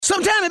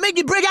Sometimes it make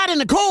you break out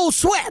in a cold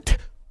sweat.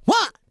 1,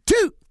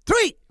 2,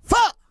 3, 4.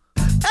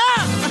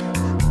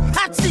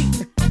 Hot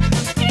seat.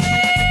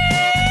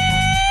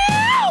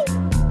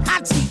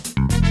 Hot seat.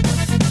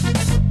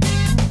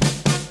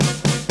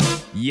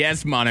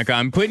 Yes, Monica,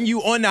 I'm putting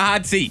you on the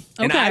hot seat.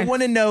 Okay. And I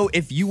want to know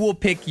if you will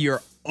pick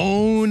your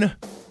own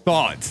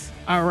thoughts.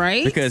 All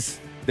right. Because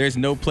there's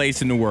no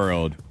place in the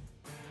world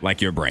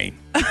like your brain.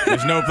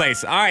 There's no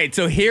place. All right,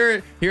 so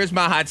here's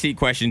my hot seat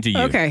question to you.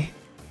 Okay.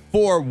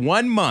 For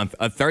 1 month,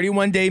 a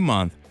 31-day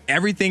month,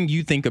 everything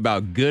you think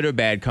about, good or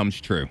bad, comes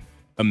true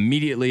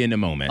immediately in the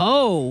moment.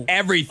 Oh.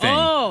 Everything.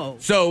 Oh.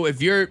 So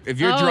if you're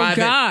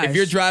driving gosh. if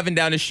you're driving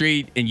down the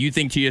street and you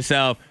think to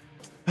yourself,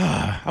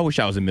 I wish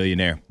I was a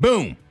millionaire.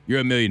 Boom,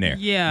 you're a millionaire.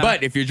 Yeah.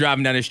 But if you're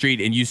driving down the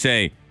street and you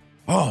say,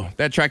 oh,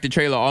 that tractor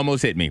trailer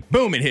almost hit me.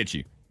 Boom, it hits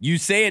you. You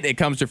say it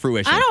comes to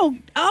fruition.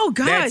 Oh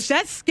gosh,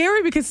 that's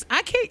scary because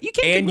you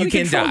can't And you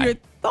can control die. your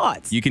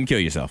thoughts. You can kill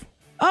yourself.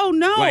 Oh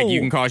no. Like you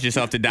can cause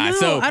yourself to die. No,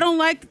 So I don't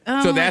like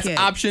So that's like it.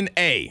 option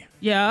A.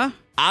 Yeah.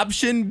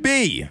 Option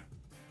B,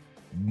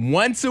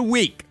 once a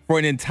week for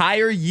an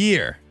entire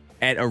year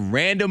at a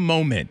random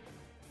moment,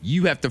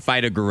 you have to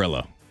fight a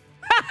gorilla.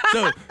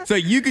 So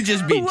you could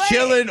just be Wait.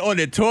 chilling on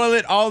the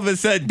toilet, all of a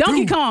sudden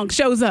Donkey boom, Kong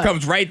shows up.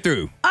 comes right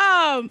through.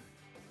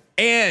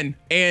 And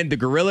the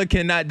gorilla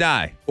cannot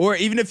die. Or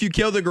even if you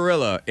kill the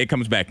gorilla, it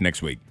comes back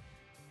next week.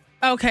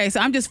 Okay, so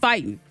I'm just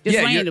fighting, just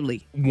you're-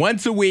 randomly.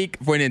 Once a week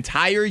for an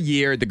entire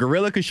year, the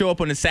gorilla could show up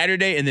on a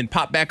Saturday and then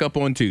pop back up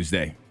on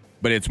Tuesday.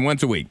 But it's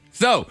once a week.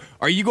 So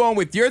are you going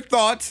with your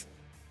thoughts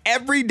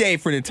every day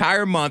for an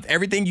entire month?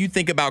 Everything you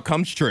think about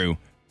comes true.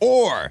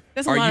 Or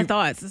That's a are lot you, of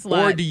thoughts. That's a Or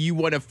lot. do you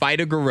want to fight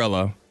a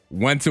gorilla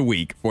once a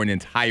week for an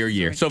entire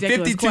year? So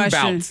Ridiculous 52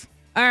 question. bouts.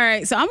 All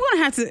right, so I'm gonna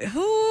have to.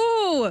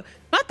 Ooh,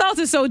 my thoughts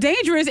are so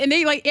dangerous, and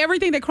they like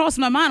everything that crosses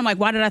my mind. I'm like,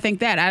 why did I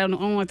think that? I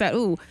don't want that.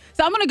 Ooh,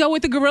 so I'm gonna go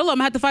with the gorilla. I'm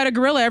gonna have to fight a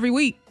gorilla every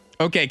week.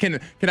 Okay, can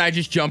I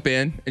just jump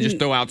in and just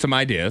throw out some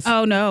ideas?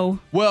 Oh no.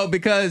 Well,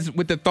 because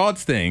with the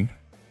thoughts thing,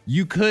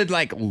 you could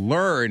like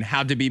learn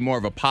how to be more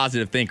of a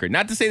positive thinker.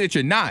 Not to say that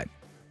you're not,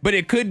 but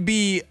it could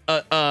be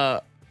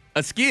a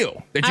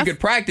skill that you could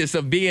practice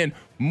of being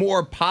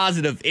more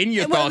positive in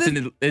your Well,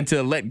 thoughts and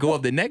to let go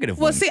of the negative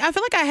Well, ones. see, I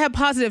feel like I have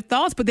positive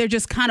thoughts, but they're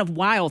just kind of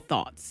wild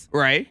thoughts.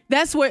 Right?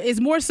 That's where it's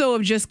more so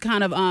of just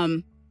kind of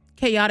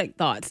chaotic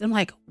thoughts. I'm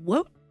like,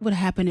 what would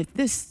happen if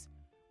this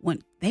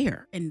went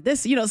there and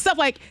this, stuff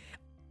like.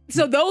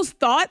 So those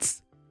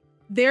thoughts,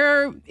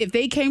 if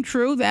they came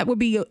true, that would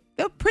be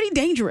a pretty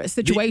dangerous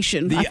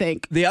situation, I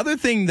think. The other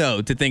thing,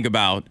 though, to think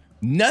about,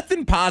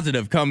 nothing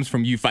positive comes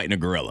from you fighting a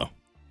gorilla.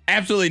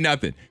 Absolutely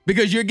nothing.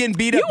 Because you're getting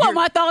beat up. You want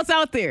my thoughts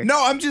out there.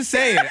 No, I'm just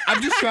saying.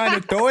 I'm just trying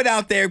to throw it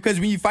out there because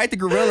when you fight the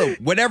gorilla,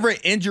 whatever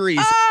injuries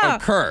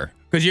occur,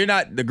 because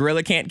the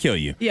gorilla can't kill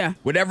you. Yeah.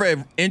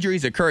 Whatever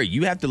injuries occur,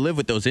 you have to live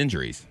with those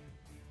injuries.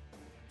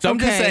 So I'm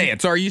just Okay. saying.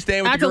 So are you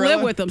staying with I the have to gorilla?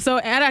 live with them. So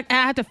I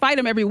have to fight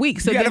them every week.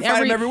 So You gotta then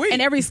fight 'em every week.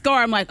 And every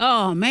scar, I'm like,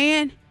 oh,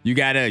 man. You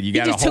gotta He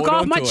just hold took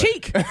off on my to it.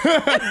 cheek.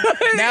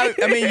 Now,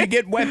 I mean, you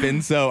get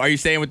weapons. So are you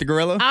staying with the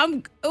gorilla?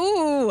 I'm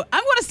going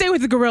to stay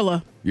with the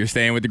gorilla. You're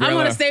staying with the gorilla? I'm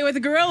going to stay with the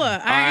gorilla.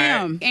 I right.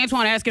 am.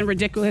 Antoine asking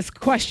ridiculous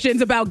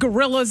questions about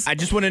gorillas. I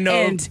just want to know,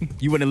 And-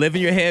 you want to live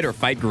in your head or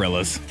fight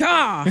gorillas?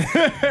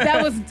 That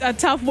was a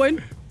tough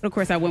one. But of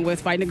course, I went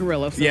with fighting a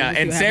gorilla. So Yeah, we'll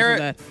see and what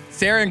happens with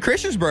Sarah in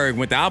Christiansburg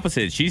went the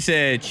opposite. She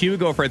said she would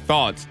go for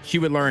thoughts. She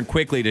would learn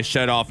quickly to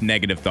shut off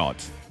negative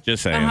thoughts.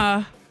 Just saying.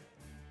 that.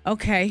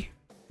 Okay.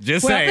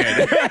 Just saying.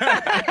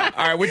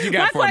 All right, what you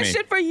got My for me?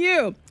 question for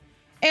you,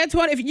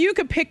 Antoine, if you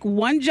could pick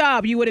one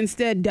job you would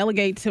instead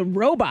delegate to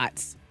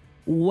robots,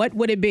 what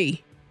would it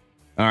be?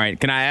 All right,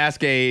 can I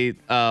ask a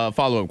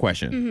follow-up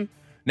question? Mm-hmm.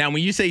 Now,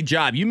 when you say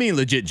job, you mean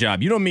legit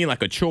job. You don't mean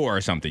like a chore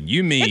or something.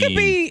 You mean It could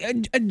be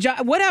a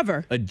job,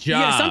 whatever. A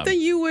Yeah, job. something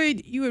you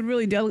would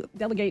really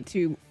delegate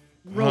to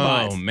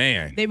robots. Oh,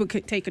 man. They would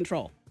take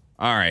control.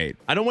 All right.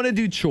 I don't want to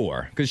do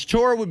chore because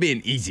chore would be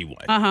an easy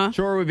one. Uh-huh.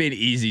 Chore would be an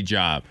easy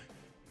job.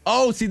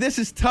 Oh, see, this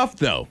is tough,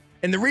 though.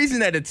 And the reason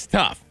that it's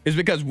tough is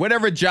because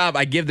whatever job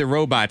I give the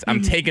robots,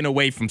 I'm taking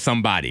away from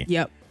somebody.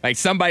 Yep. Like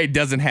somebody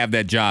doesn't have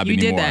that job You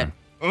anymore. did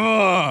that.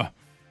 Ugh.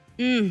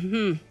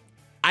 Mm-hmm.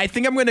 I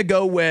think I'm going to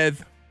go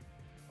with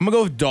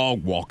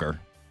dog walker.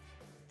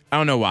 I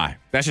don't know why.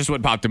 That's just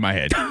what popped in my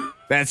head.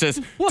 That's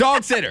just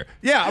dog sitter.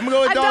 Yeah, I'm going to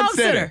go with A dog dog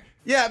sitter. sitter.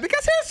 Yeah,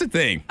 because here's the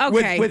thing.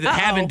 Okay, With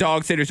having uh-oh.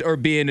 dog sitters or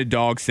being a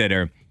dog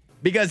sitter.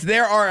 Because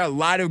there are a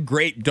lot of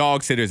great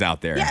dog sitters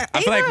out there. Yeah,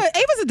 I feel like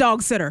Ava's a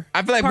dog sitter.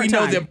 we know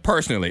Part-time. them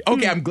personally.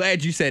 Okay, I'm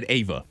glad you said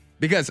Ava.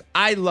 Because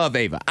I love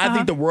Ava. I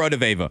think the world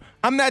of Ava.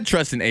 I'm not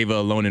trusting Ava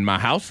alone in my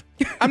house.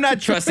 I'm not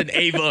trusting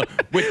Ava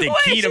with the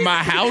key to my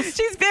house.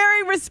 She's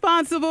very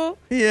responsible.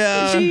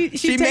 Yeah, She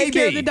she takes may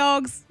care of be. the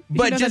dogs. She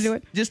But knows how to do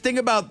it. just think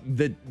about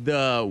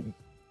the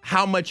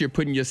how much you're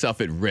putting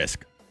yourself at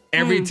risk.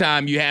 Every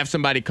time you have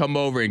somebody come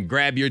over and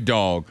grab your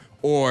dog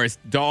or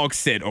dog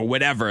sit or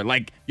whatever,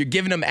 like you're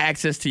giving them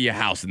access to your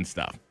house and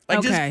stuff. Like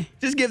Okay.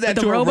 just give that With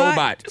to the a robot?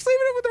 robot. Just leave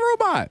it with the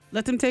robot.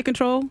 Let them take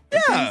control.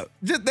 Yeah.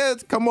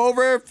 Just come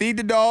over, feed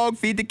the dog,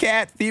 feed the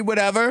cat, feed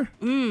whatever.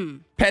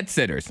 Pet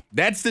sitters.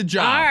 That's the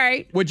job. All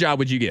right. What job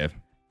would you give?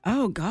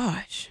 Oh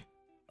gosh.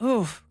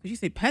 Oh, could you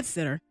say pet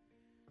sitter?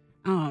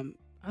 I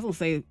was gonna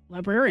say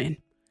librarian.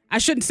 I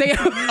shouldn't say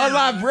A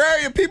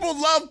librarian. People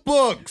love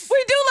books.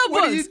 We do love What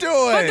books. are you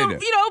doing?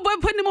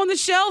 But putting them on the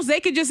shelves, they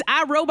could just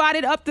iRobot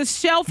it up the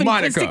shelf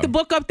and stick the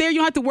book up there. You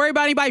don't have to worry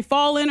about anybody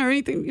falling or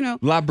anything,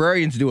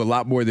 Librarians do a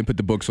lot more than put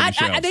the books on the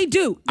shelves. They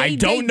do. I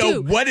don't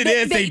know what it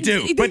is they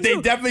do, but they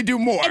definitely do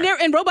more.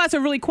 And robots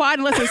are really quiet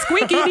unless they're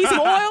squeaky, need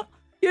some oil,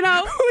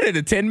 Who did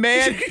a Tin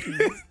Man? So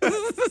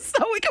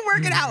we can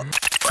work it out.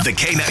 The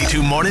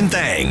K92 Morning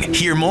Thing.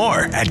 Hear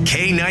more at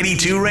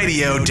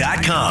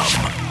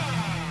K92Radio.com.